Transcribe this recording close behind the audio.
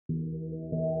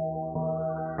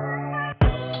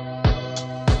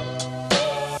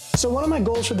So one of my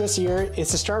goals for this year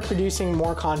is to start producing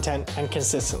more content and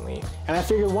consistently. And I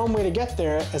figured one way to get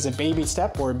there as a baby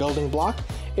step or a building block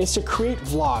is to create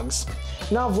vlogs.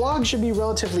 Now vlogs should be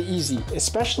relatively easy,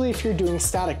 especially if you're doing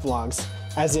static vlogs,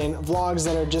 as in vlogs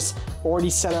that are just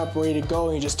already set up, ready to go,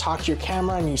 and you just talk to your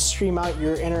camera and you stream out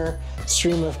your inner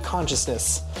stream of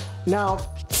consciousness. Now,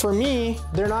 for me,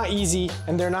 they're not easy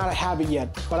and they're not a habit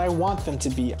yet, but I want them to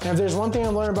be. And if there's one thing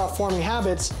I've learned about forming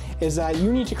habits, is that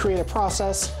you need to create a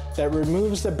process that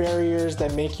removes the barriers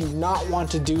that make you not want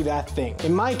to do that thing.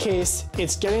 In my case,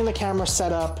 it's getting the camera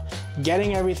set up,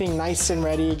 getting everything nice and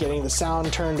ready, getting the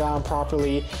sound turned on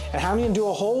properly, and having to do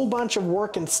a whole bunch of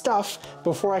work and stuff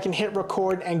before I can hit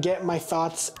record and get my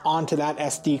thoughts onto that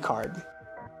SD card.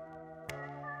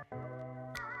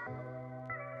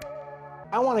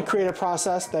 I want to create a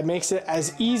process that makes it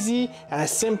as easy and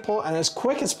as simple and as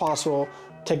quick as possible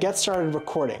to get started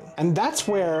recording. And that's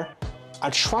where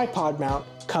a tripod mount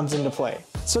comes into play.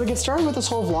 So to get started with this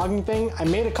whole vlogging thing, I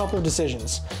made a couple of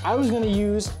decisions. I was going to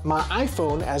use my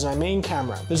iPhone as my main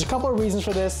camera. There's a couple of reasons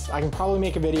for this. I can probably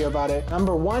make a video about it.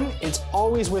 Number one, it's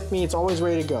always with me. It's always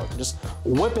ready to go. Just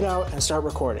whip it out and start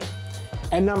recording.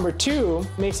 And number two,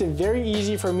 makes it very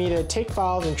easy for me to take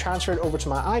files and transfer it over to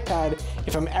my iPad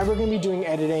if I'm ever going to be doing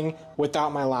editing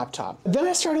without my laptop. Then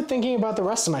I started thinking about the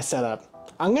rest of my setup.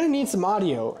 I'm going to need some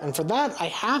audio, and for that I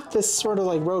have this sort of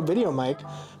like Rode video mic,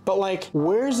 but like,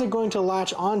 where is it going to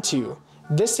latch onto?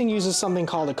 This thing uses something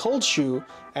called a cold shoe,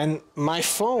 and my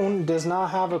phone does not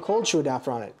have a cold shoe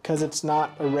adapter on it because it's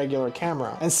not a regular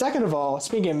camera. And second of all,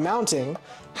 speaking of mounting,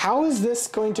 how is this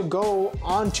going to go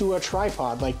onto a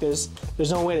tripod? Like there's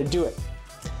no way to do it.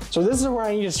 So this is where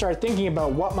I need to start thinking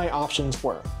about what my options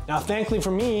were. Now, thankfully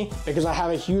for me, because I have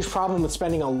a huge problem with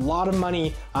spending a lot of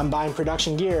money on buying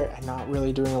production gear and not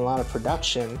really doing a lot of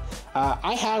production,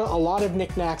 I had a lot of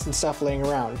knickknacks and stuff laying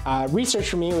around. Research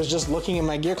for me was just looking in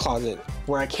my gear closet,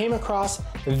 where I came across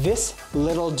this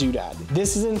little doodad.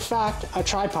 This is in fact a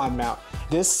tripod mount.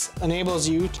 This enables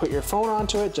you to put your phone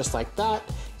onto it just like that.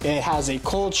 It has a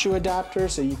cold shoe adapter,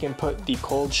 so you can put the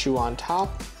cold shoe on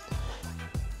top.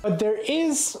 But there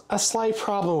is a slight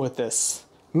problem with this,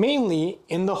 mainly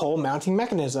in the whole mounting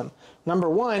mechanism. Number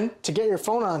one, to get your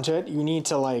phone onto it, you need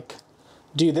to like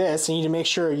do this. You need to make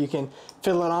sure you can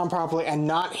fiddle it on properly and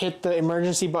not hit the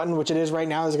emergency button, which it is right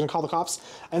now, is gonna call the cops.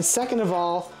 And second of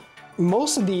all,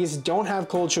 most of these don't have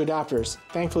cold shoe adapters.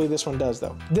 Thankfully this one does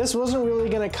though. This wasn't really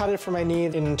gonna cut it for my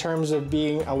need in terms of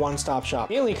being a one-stop shop,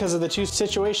 mainly because of the two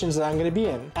situations that I'm gonna be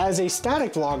in. As a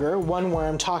static vlogger, one where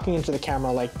I'm talking into the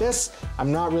camera like this,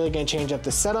 I'm not really gonna change up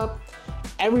the setup.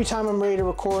 Every time I'm ready to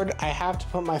record, I have to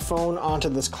put my phone onto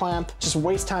this clamp. Just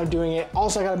waste time doing it.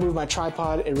 Also, I gotta move my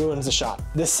tripod, it ruins the shot.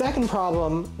 The second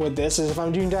problem with this is if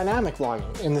I'm doing dynamic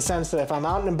vlogging, in the sense that if I'm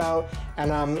out and about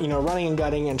and I'm running and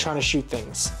gutting and trying to shoot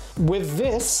things. With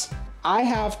this, I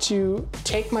have to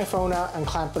take my phone out and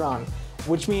clamp it on,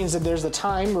 which means that there's the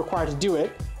time required to do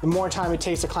it. The more time it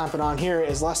takes to clamp it on here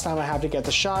is less time I have to get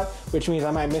the shot, which means I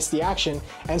might miss the action.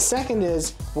 And second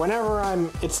is, whenever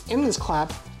it's in this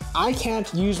clamp, I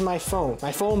can't use my phone.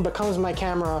 My phone becomes my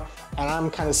camera and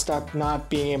I'm kind of stuck not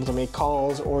being able to make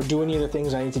calls or do any of the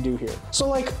things I need to do here. So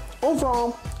like,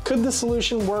 overall, could the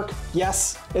solution work?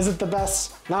 Yes. Is it the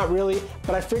best? Not really,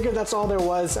 but I figured that's all there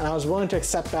was and I was willing to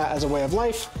accept that as a way of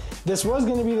life. This was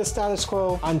gonna be the status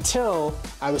quo until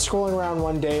I was scrolling around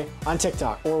one day on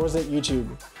TikTok, or was it YouTube?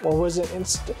 Or was it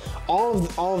Insta? All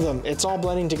of them, it's all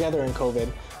blending together in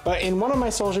COVID. But in one of my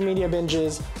social media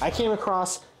binges, I came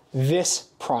across this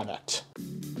product.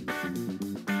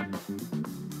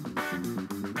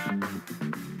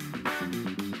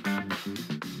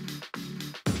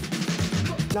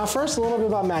 Now first, a little bit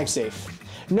about Magsafe.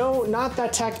 No, not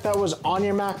that tech that was on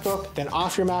your MacBook, then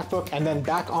off your MacBook, and then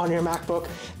back on your MacBook.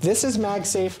 This is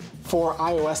Magsafe for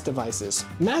iOS devices.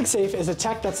 Magsafe is a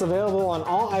tech that's available on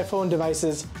all iPhone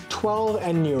devices 12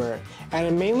 and newer, and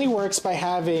it mainly works by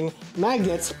having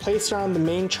magnets placed around the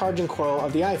main charging coil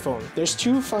of the iPhone. There's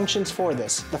two functions for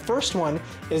this. The first one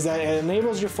is that it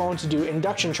enables your phone to do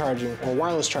induction charging or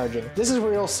wireless charging. This is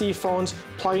where you'll see phones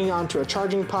plugging onto a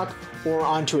charging puck or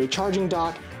onto a charging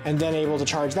dock and then able to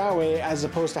charge that way as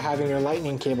opposed to having your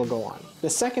lightning cable go on. The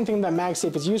second thing that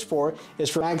Magsafe is used for is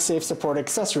for Magsafe support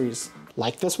accessories,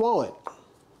 like this wallet.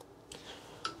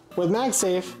 With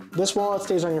Magsafe, this wallet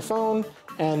stays on your phone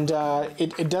and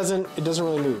it doesn't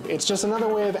really move. It's just another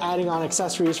way of adding on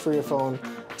accessories for your phone,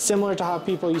 similar to how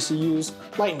people used to use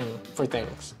lightning for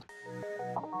things.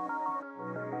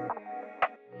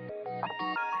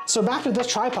 So back to this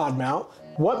tripod mount,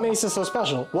 what makes it so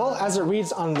special? Well, as it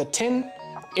reads on the tin,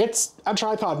 it's a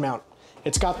tripod mount.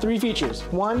 It's got 3 features.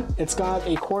 One, it's got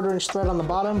a 1/4" thread on the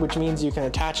bottom, which means you can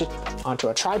attach it onto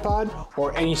a tripod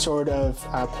or any sort of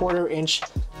 1/4"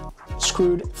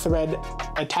 screwed thread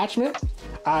attachment.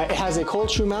 It has a cold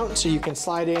shoe mount, so you can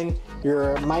slide in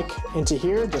your mic into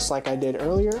here, just like I did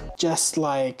earlier. Just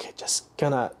like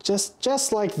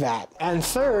that. And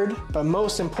third, but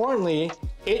most importantly,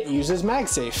 it uses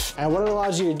Magsafe. And what it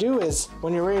allows you to do is,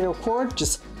 when you're ready to record,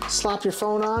 just slap your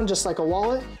phone on just like a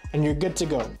wallet, and you're good to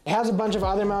go. It has a bunch of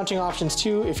other mounting options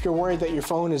too. If you're worried that your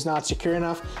phone is not secure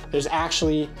enough, there's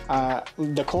actually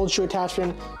the cold shoe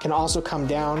attachment can also come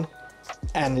down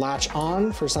and latch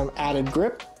on for some added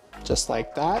grip, just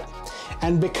like that.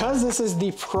 And because this is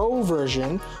the Pro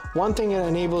version, one thing it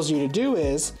enables you to do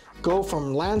is go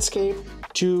from landscape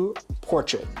to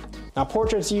portrait. Now,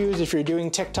 portrait's used if you're doing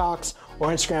TikToks or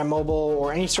Instagram mobile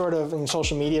or any sort of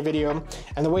social media video.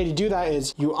 And the way to do that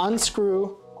is you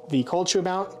unscrew the cold shoe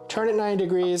mount, turn it 90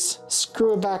 degrees,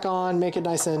 screw it back on, make it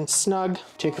nice and snug,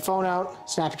 take your phone out,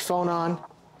 snap your phone on,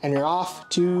 and you're off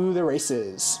to the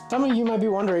races. Some of you might be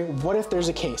wondering, what if there's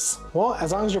a case? Well,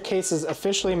 as long as your case is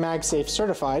officially Magsafe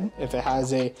certified, if it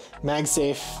has a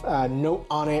Magsafe note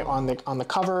on it on the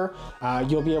cover,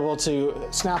 you'll be able to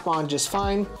snap on just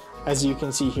fine, as you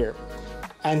can see here.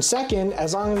 And second,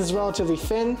 as long as it's relatively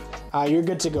thin, you're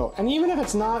good to go. And even if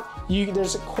it's not,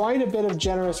 there's quite a bit of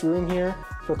generous room here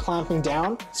for clamping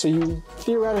down, so you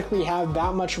theoretically have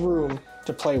that much room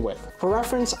to play with. For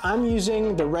reference, I'm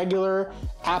using the regular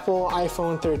Apple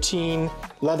iPhone 13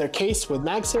 leather case with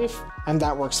Magsafe, and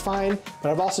that works fine, but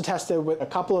I've also tested with a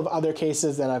couple of other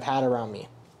cases that I've had around me.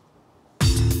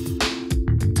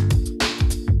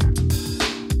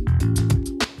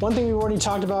 One thing we've already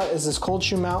talked about is this cold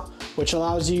shoe mount, which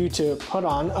allows you to put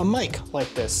on a mic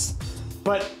like this.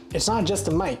 But it's not just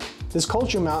a mic. This cold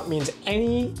shoe mount means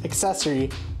any accessory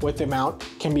with the mount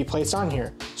can be placed on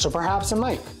here. So perhaps a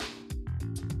mic,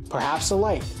 perhaps a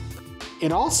light.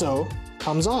 It also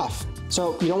comes off.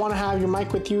 So you don't want to have your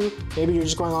mic with you. Maybe you're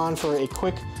just going on for a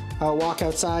quick walk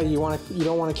outside. You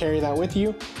don't want to carry that with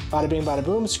you. Bada bing, bada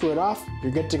boom, screw it off.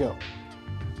 You're good to go.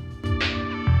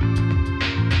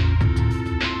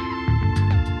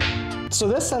 So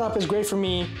this setup is great for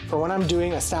me for when I'm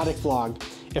doing a static vlog.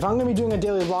 If I'm gonna be doing a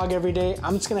daily vlog every day,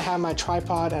 I'm just gonna have my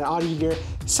tripod and audio gear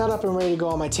set up and ready to go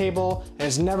on my table, and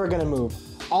it's never gonna move.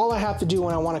 All I have to do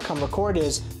when I wanna come record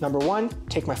is, number 1,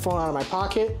 take my phone out of my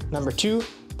pocket. Number 2,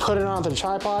 put it onto the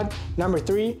tripod. Number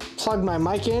 3, plug my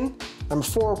mic in. Number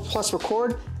 4, plus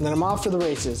record, and then I'm off to the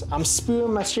races. I'm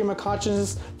spewing my stream of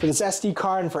consciousness for this SD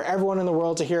card and for everyone in the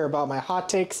world to hear about my hot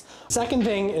takes. Second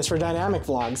thing is for dynamic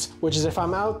vlogs, which is if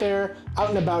I'm out there, out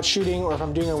and about shooting, or if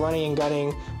I'm doing a running and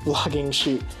gunning vlogging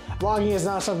shoot. Vlogging is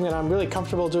not something that I'm really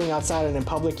comfortable doing outside and in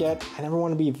public yet. I never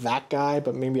want to be that guy,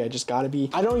 but maybe I just gotta be.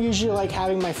 I don't usually like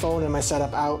having my phone and my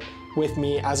setup out with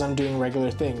me as I'm doing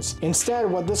regular things.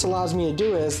 Instead, what this allows me to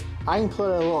do is I can put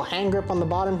a little hand grip on the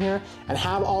bottom here and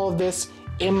have all of this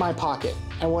in my pocket.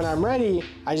 And when I'm ready,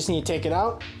 I just need to take it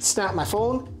out, snap my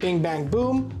phone, bing, bang,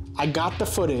 boom, I got the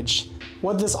footage.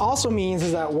 What this also means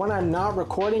is that when I'm not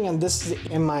recording and this is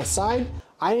in my side,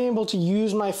 I'm able to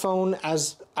use my phone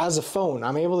as a phone.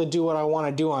 I'm able to do what I want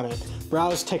to do on it,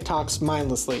 browse TikToks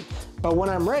mindlessly. But when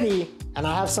I'm ready and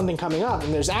I have something coming up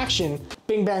and there's action,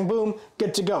 bing, bang, boom,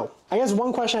 good to go. I guess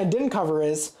one question I didn't cover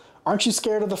is, aren't you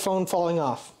scared of the phone falling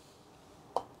off?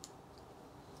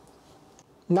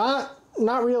 Not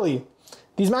really.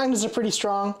 These magnets are pretty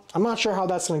strong. I'm not sure how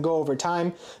that's gonna go over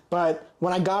time, but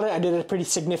when I got it, I did a pretty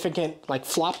significant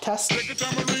flop test.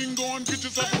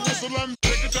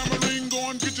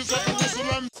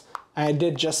 I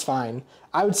did just fine.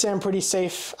 I would say I'm pretty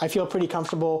safe. I feel pretty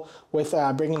comfortable with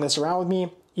bringing this around with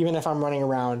me, even if I'm running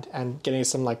around and getting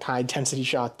some high intensity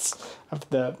shots of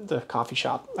the coffee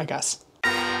shop, I guess.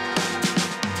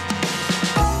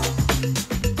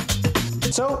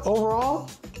 So overall,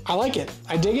 I like it.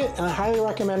 I dig it, and I highly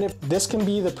recommend it. This can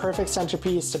be the perfect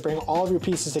centerpiece to bring all of your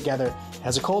pieces together. It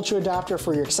has a cold shoe adapter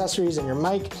for your accessories and your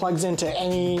mic, plugs into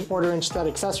any 1/4" thread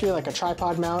accessory like a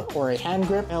tripod mount or a hand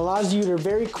grip, and allows you to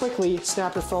very quickly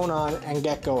snap your phone on and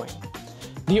get going.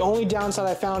 The only downside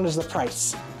I found is the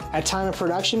price. At time of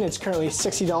production, it's currently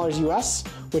 $60 US,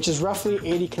 which is roughly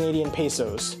 80 Canadian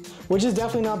pesos, which is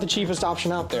definitely not the cheapest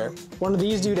option out there. One of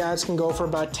these doodads can go for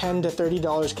about $10 to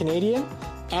 $30 Canadian,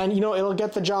 and it'll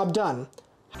get the job done.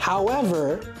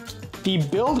 However, the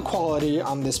build quality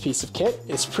on this piece of kit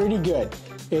is pretty good.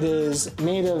 It is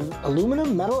made of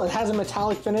aluminum, metal. It has a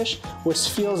metallic finish, which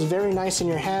feels very nice in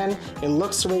your hand. It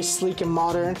looks very sleek and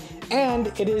modern, and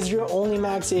it is your only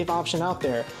MagSafe option out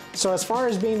there. So as far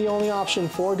as being the only option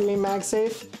for doing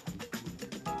MagSafe,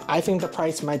 I think the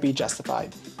price might be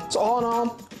justified. So all in all,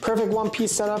 perfect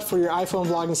one-piece setup for your iPhone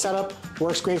vlogging setup.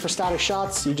 Works great for static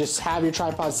shots. You just have your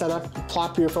tripod set up, you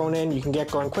plop your phone in, you can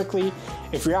get going quickly.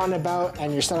 If you're out and about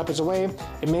and your setup is away,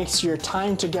 it makes your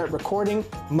time to get recording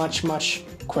much, much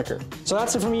quicker. So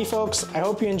that's it for me, folks. I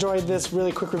hope you enjoyed this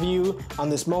really quick review on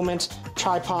this Moment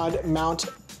Tripod Mount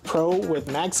Pro with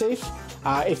Magsafe.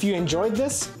 If you enjoyed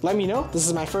this, let me know. This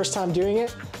is my first time doing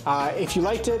it. If you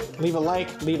liked it, leave a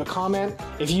like, leave a comment.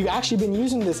 If you've actually been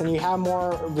using this and you have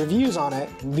more reviews on it,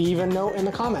 leave a note in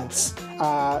the comments.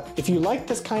 If you like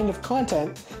this kind of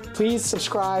content, please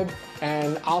subscribe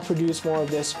and I'll produce more of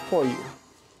this for you.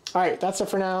 All right, that's it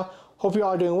for now. Hope you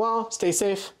all are doing well. Stay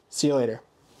safe. See you later.